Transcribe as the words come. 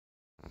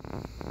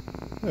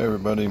Hey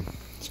everybody,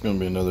 it's going to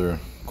be another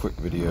quick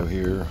video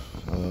here.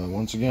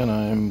 Once again,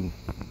 I'm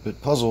a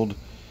bit puzzled.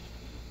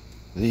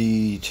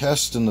 The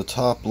test in the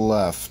top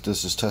left,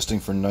 this is testing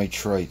for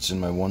nitrites in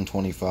my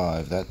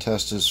 125. That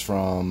test is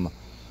from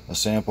a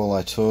sample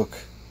I took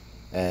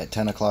at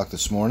 10 o'clock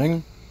this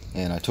morning,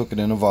 and I took it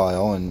in a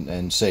vial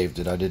and saved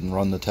it. I didn't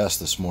run the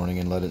test this morning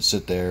and let it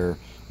sit there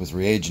with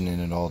reagent in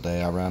it all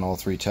day. I ran all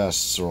three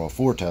tests, or all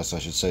four tests I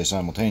should say,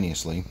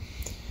 simultaneously.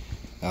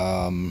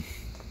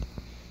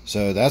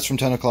 So that's from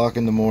 10 o'clock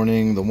in the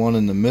morning. The one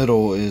in the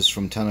middle is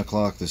from 10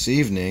 o'clock this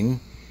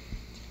evening,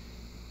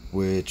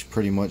 which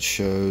pretty much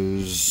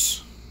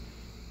shows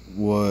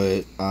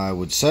what I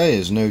would say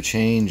is no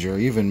change, or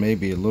even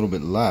maybe a little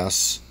bit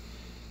less.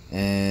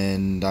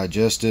 And I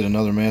just did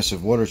another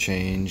massive water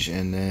change,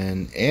 and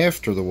then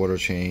after the water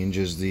change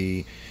is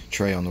the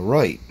tray on the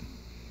right,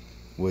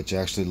 which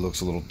actually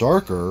looks a little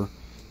darker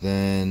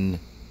than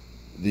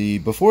the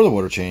before the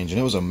water change, and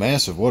it was a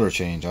massive water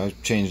change. I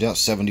changed out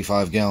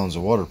 75 gallons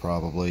of water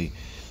probably.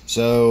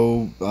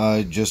 So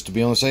just to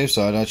be on the safe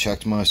side, I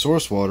checked my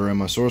source water, and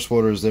my source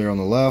water is there on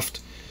the left,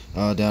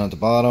 down at the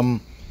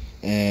bottom,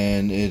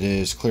 and it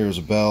is clear as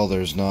a bell.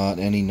 There's not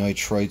any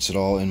nitrites at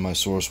all in my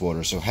source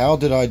water. So how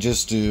did I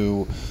just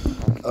do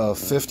a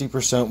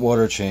 50%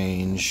 water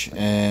change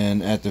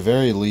and at the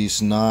very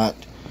least not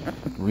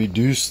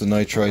reduce the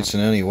nitrites in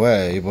any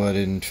way? But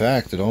in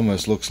fact, it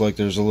almost looks like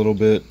there's a little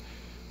bit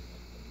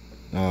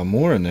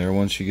more in there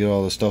once you get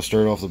all the stuff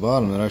stirred off the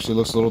bottom. It actually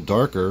looks a little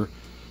darker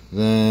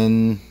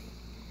than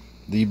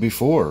the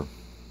before.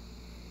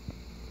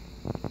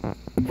 So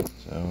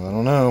I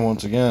don't know.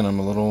 Once again, I'm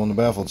a little on the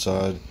baffled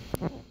side.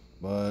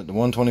 But the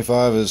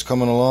 125 is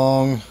coming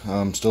along.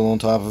 I'm still on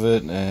top of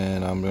it,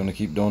 and I'm going to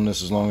keep doing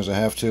this as long as I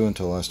have to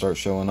until I start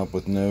showing up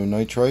with no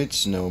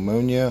nitrites, no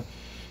ammonia,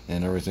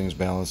 and everything's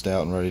balanced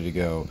out and ready to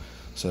go.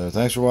 So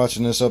thanks for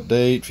watching this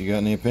update. If you got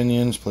any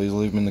opinions, please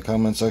leave them in the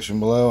comment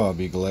section below. I'll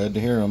be glad to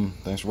hear them.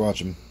 Thanks for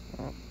watching.